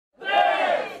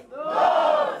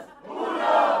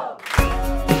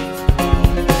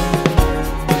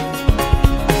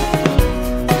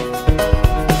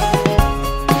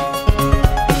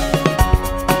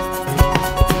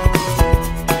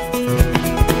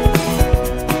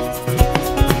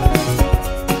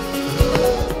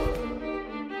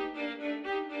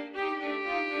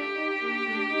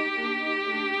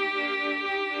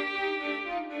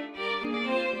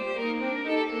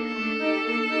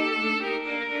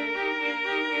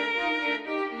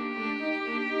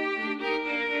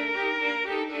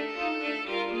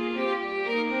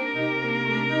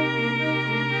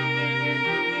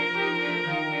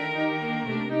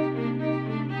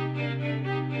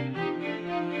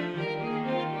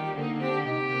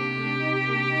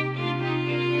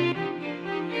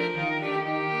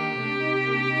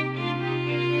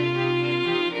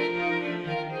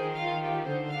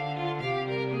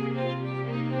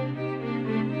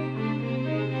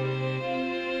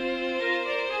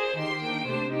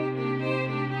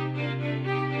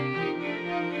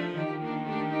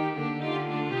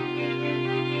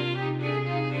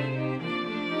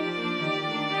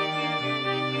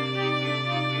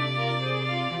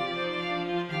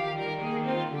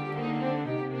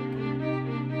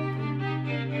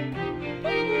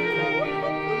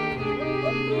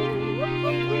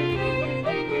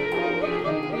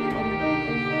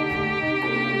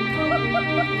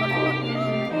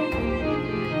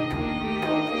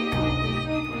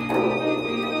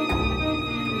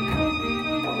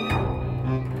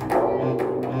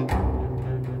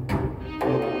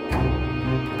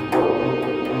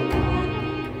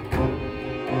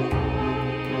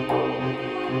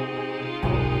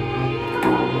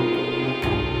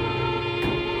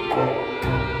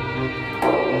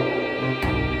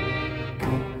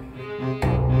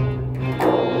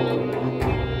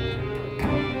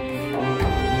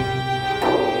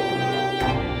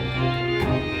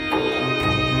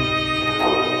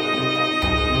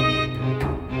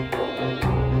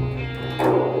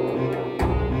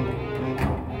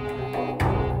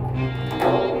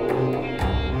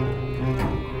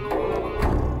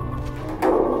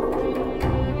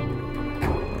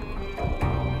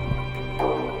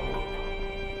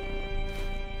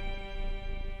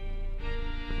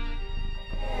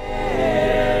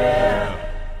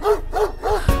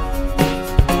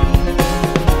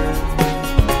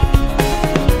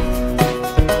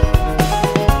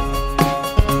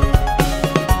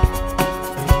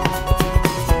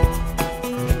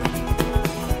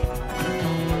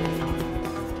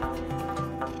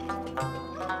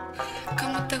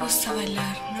te gusta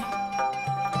bailar, ¿no?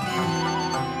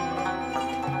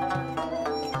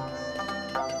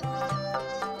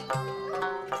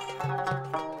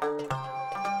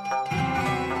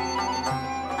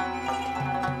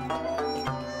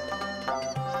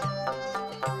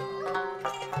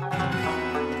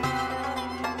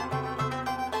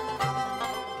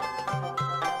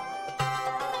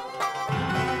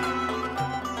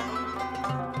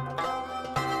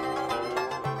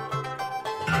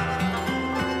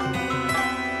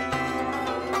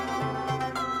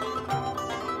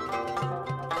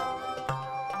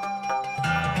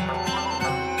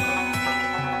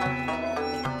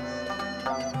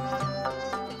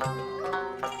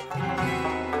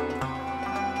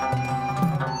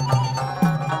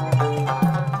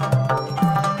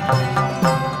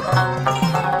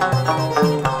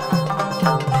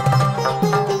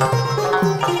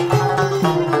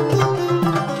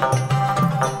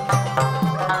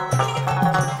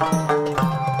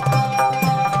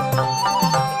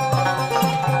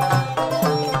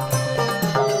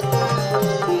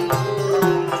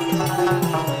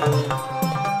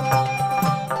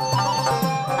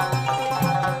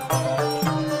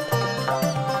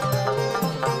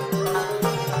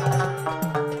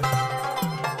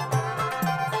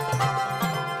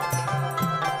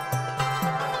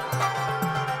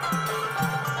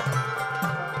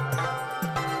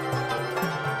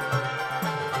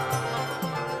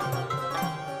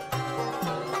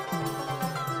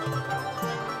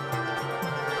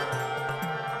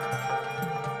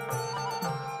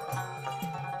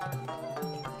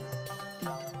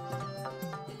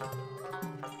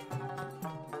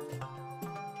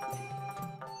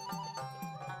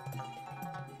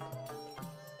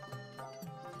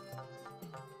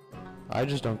 I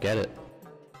just don't get it.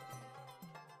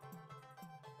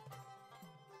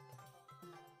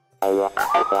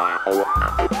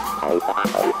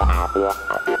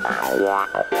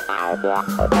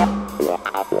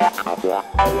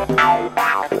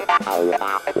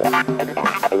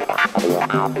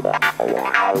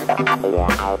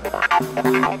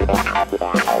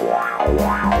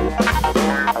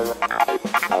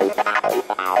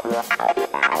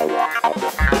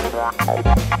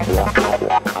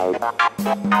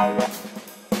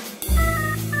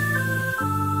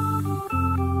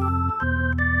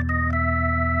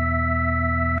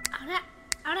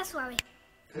 Ahora suave.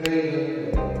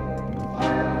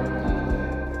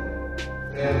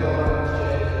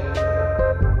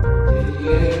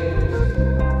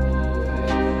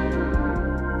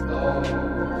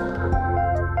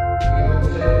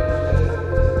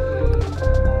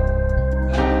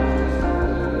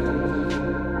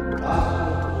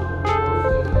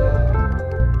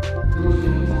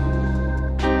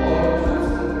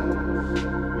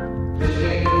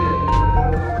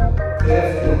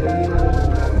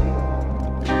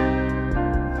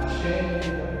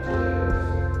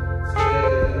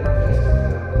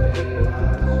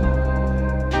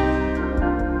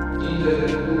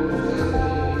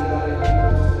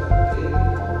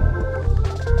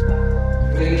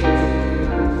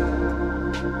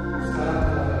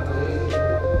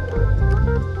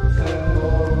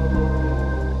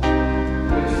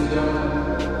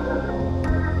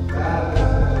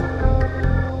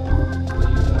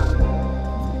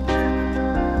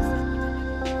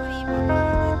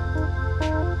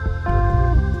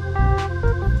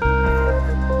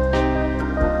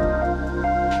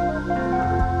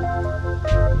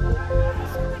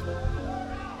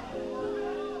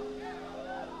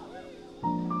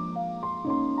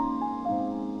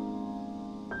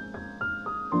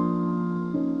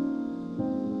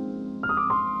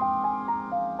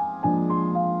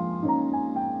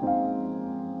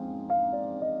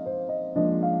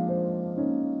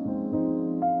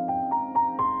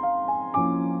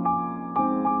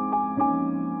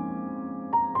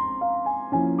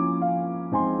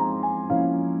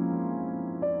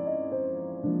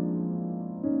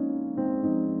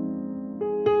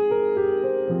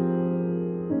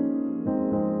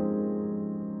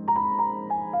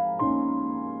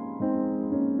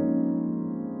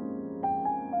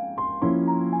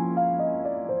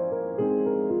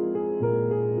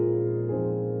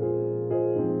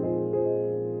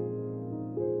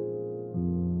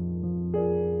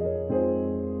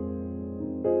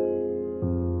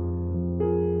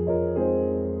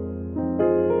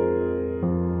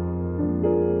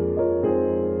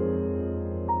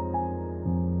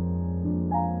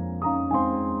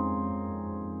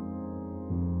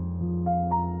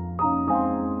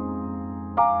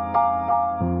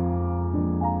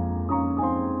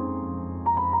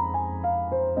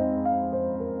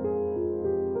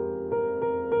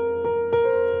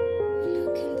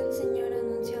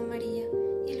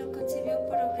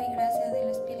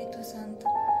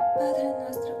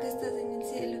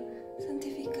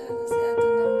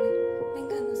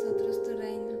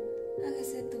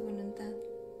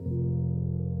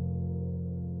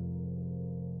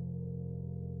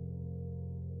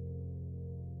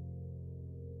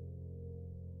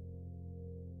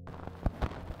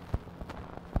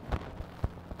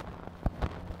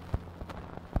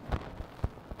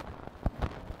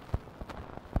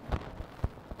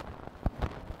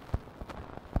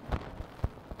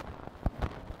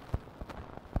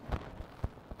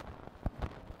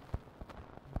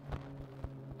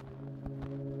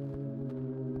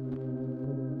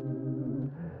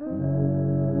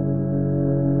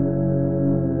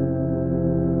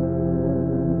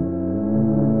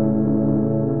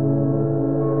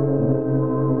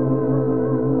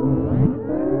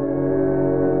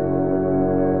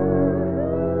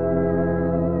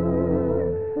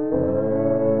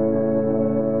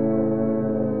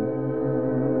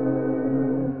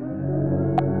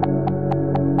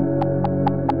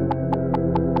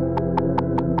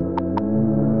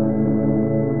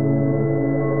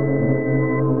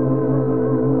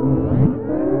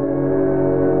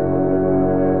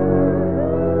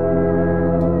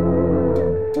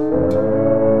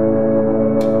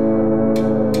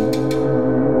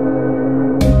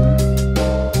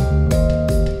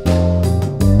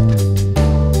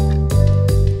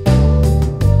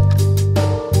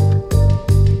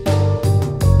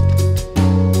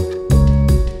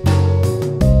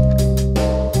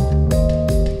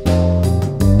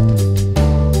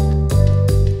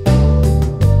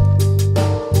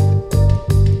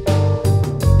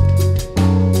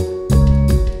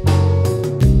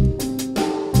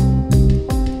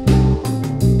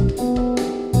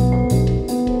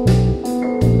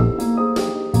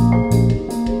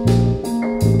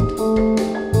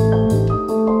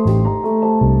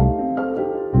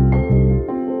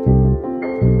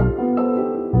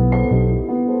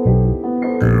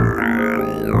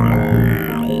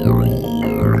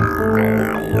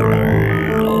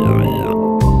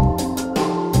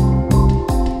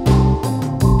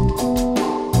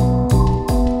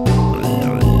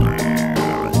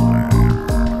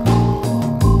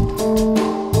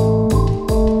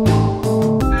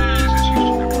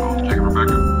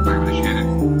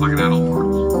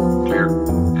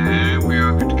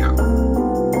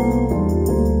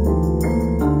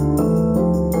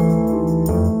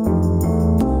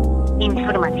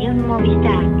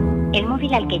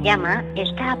 que llama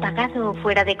está apagado o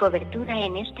fuera de cobertura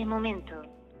en este momento.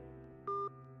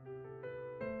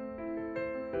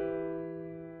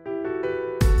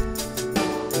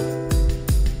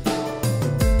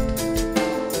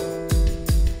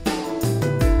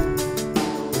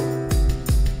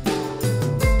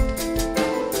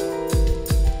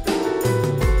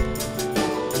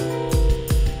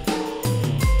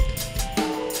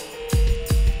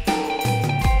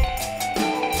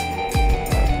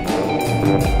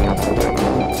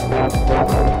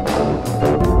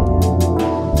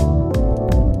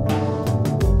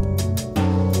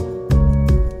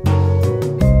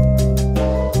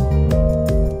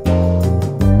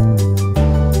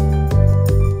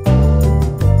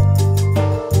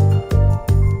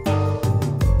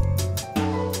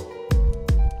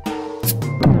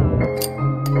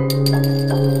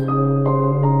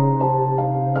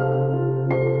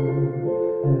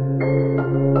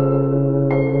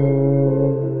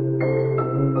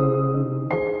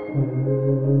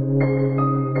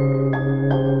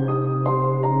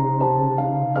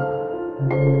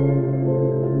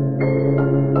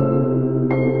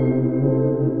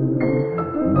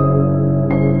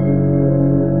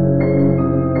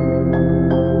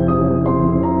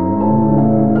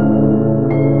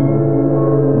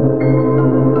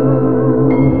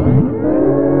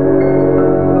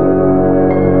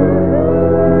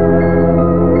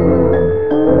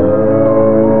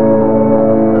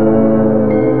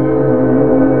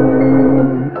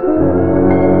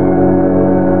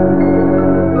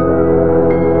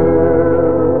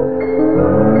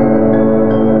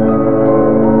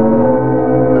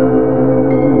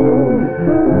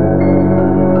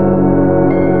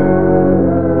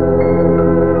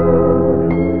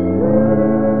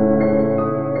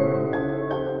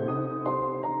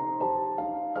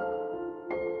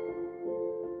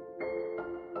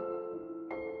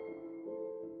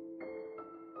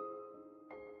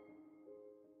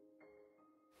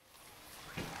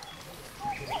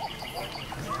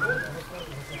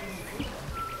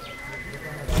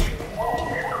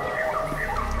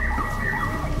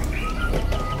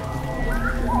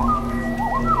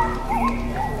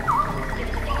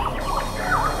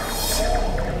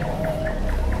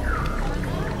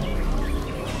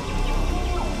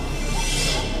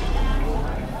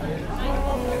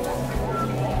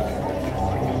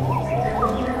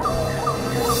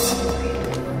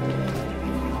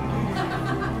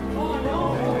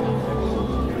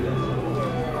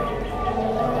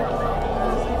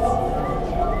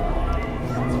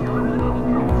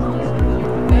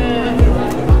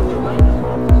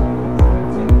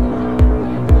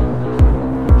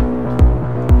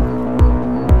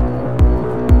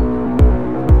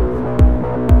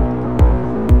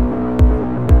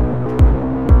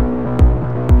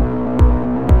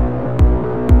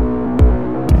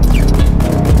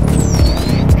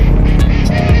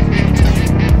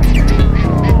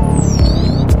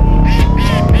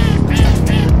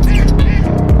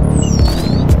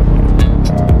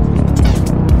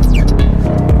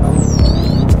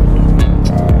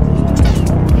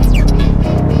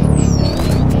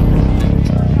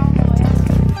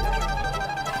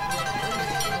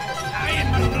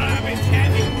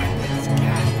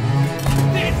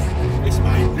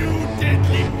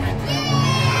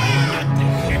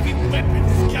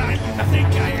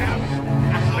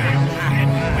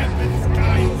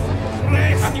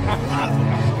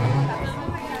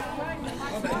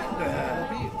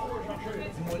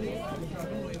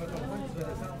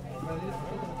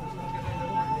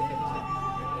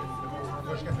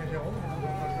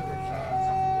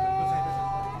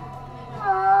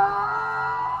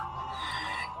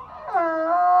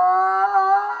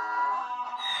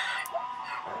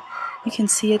 You can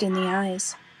see it in the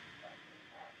eyes.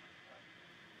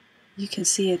 You can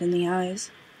see it in the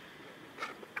eyes.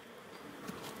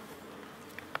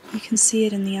 You can see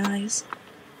it in the eyes.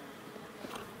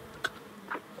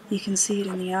 You can see it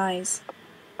in the eyes.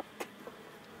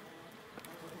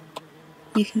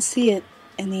 You can see it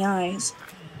in the eyes.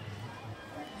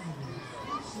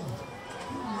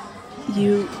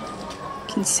 You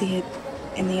can see it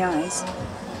in the eyes.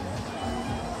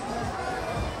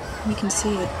 You can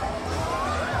see it.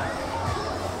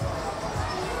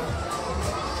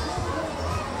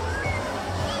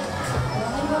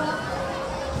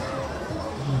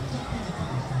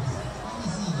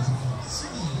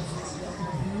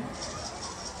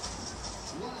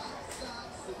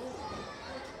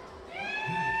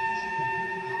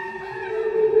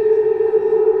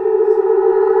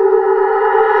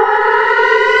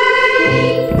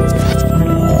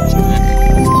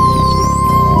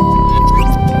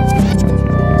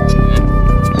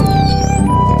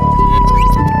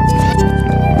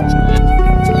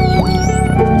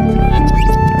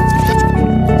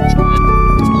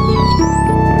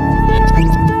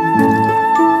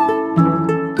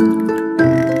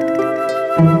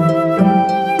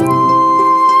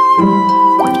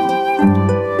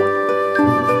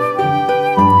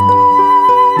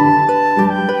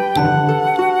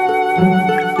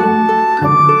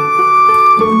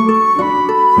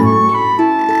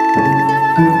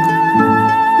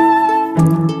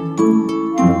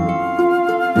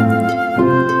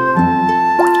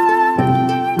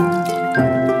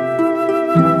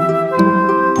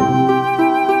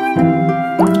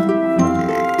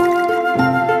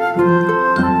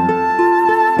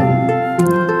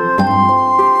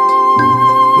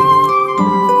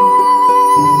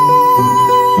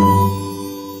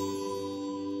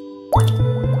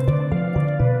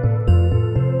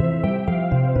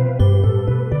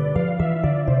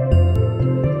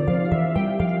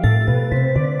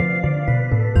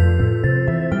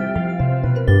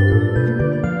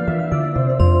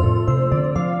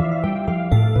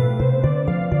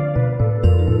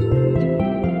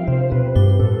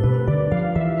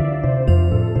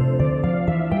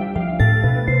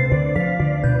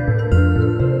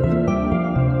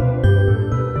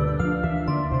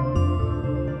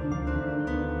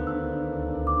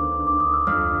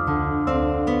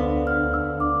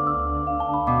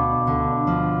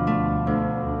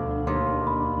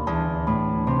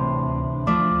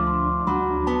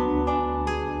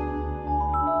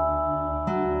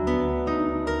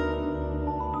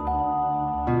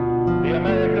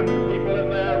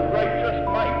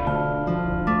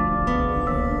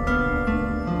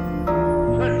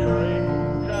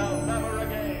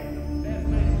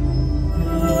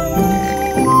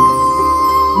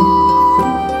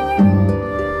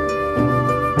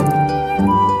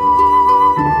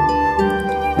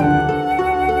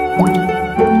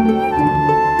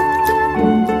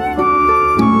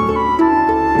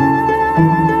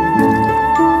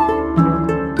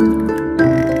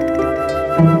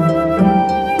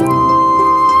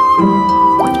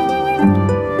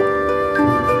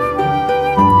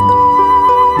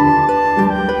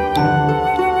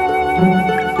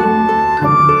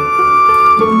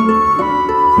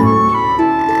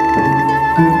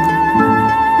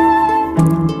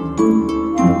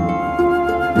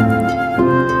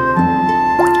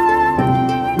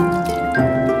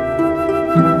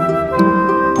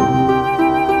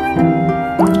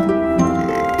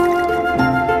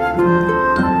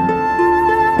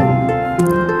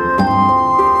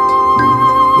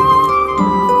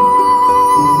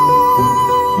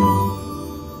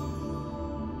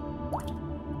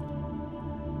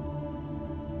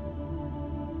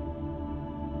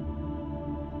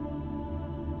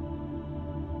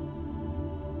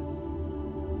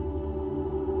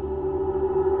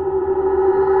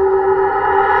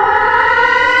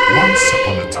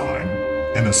 upon a time,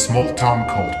 in a small town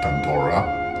called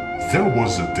Pandora, there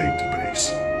was a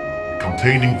database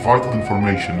containing vital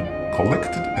information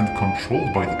collected and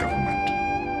controlled by the government.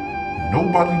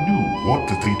 Nobody knew what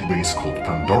the database called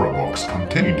Pandora box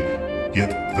contained,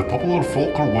 yet the popular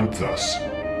folklore went thus,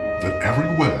 that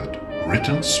every word,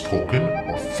 written, spoken,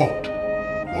 or thought,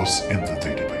 was in the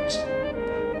database.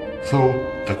 Though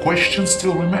the question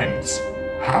still remains,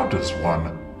 how does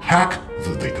one hack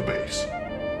the database?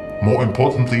 More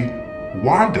importantly,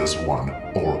 why does one,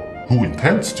 or who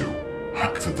intends to,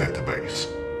 hack the database?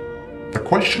 The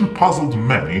question puzzled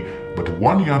many, but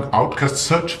one young outcast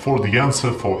searched for the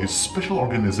answer for his special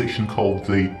organization called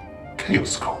the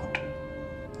Chaos Code.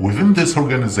 Within this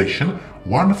organization,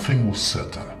 one thing was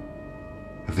certain.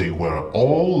 They were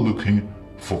all looking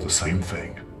for the same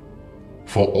thing.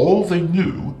 For all they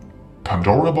knew,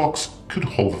 Pandora Box could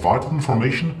hold vital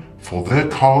information for their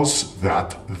cause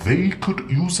that they could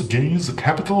use against the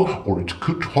capital, or it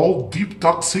could hold deep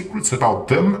dark secrets about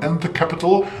them and the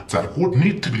capital that would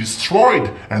need to be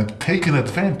destroyed and taken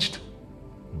advantage.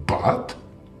 But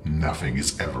nothing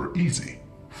is ever easy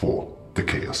for the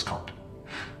Chaos Code.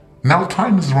 Now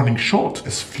time is running short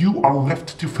as few are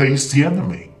left to face the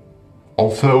enemy.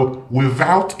 Although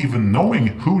without even knowing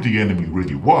who the enemy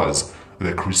really was,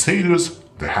 the Crusaders,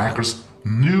 the hackers,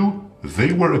 knew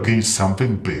they were against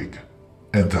something big,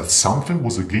 and that something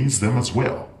was against them as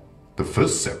well. The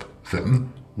first step,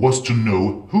 then, was to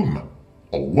know whom,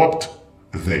 or what,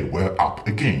 they were up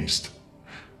against.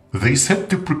 They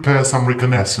set to prepare some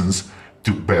reconnaissance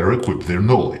to better equip their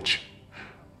knowledge.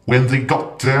 When they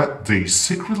got there, they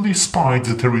secretly spied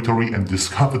the territory and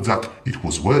discovered that it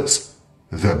was worse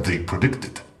than they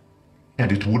predicted.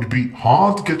 And it would be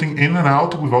hard getting in and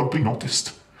out without being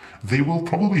noticed. They will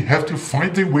probably have to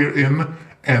fight their way in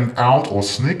and out, or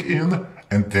sneak in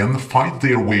and then fight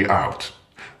their way out.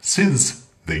 Since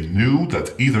they knew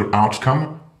that either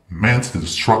outcome meant the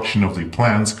destruction of their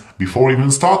plans before even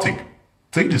starting,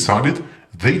 they decided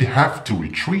they'd have to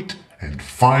retreat and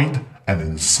find an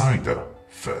insider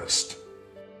first.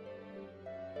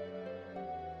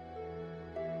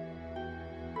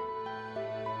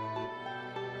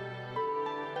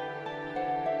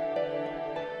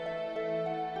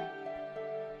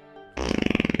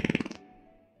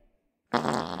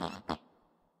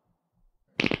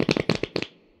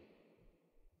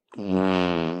 Mm-hmm.